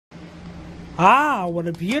Ah, what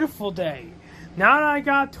a beautiful day. Now that I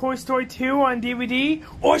got Toy Story 2 on DVD,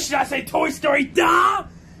 or should I say Toy Story duh!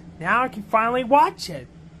 Now I can finally watch it.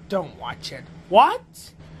 Don't watch it.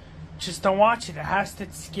 What? Just don't watch it. It has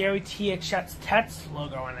that scary THX Tex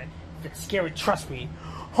logo on it. If it's scary, trust me.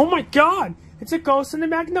 Oh my god! It's a Ghost in the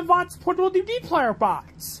Magnavox portable DVD player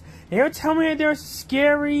box. And you're telling me there's a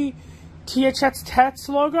scary THX Tex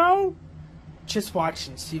logo? Just watch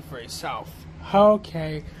and see for yourself.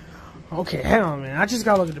 Okay. Okay, hang on a minute. I just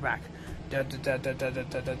gotta look at the back.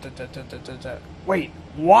 Wait,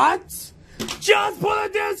 what? Just put a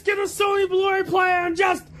disc in a Sony Blu-ray player and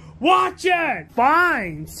just watch it!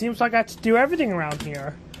 Fine. Seems like I have to do everything around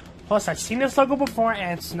here. Plus, I've seen this logo before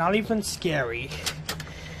and it's not even scary.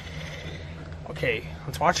 Okay,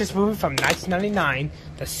 let's watch this movie from 1999,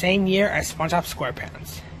 the same year as SpongeBob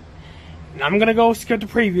SquarePants. And I'm gonna go skip the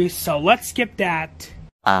previews, so let's skip that.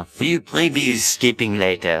 A few previews skipping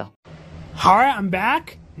later. Alright, I'm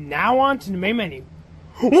back. Now on to the main menu.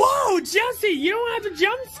 Whoa, Jesse, you don't have to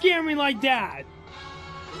jump scare me like that.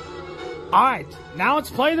 Alright, now let's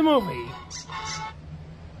play the movie.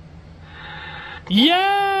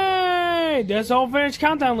 Yay! There's the whole finish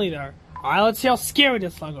countdown leader. Alright, let's see how scary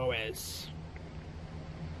this logo is.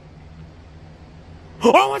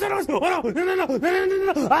 Oh, what's that? Oh, no.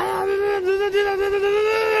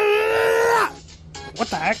 What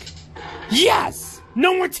the heck? Yes!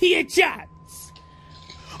 No more THX!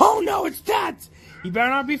 Oh no, it's that! You better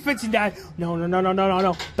not be fixing that. No.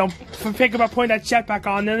 Don't think about putting that jetpack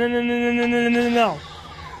on. No.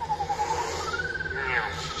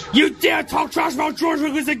 You dare talk trash about George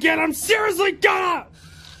Lucas again? I'm seriously gonna!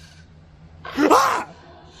 Ah!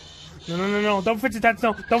 No. Don't fix it, that.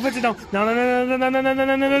 No. Don't fix it, no. No.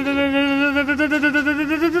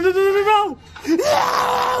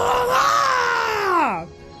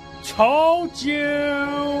 Told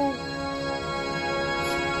you!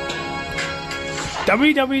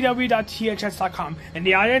 www.thx.com, and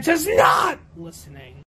the audience is not listening.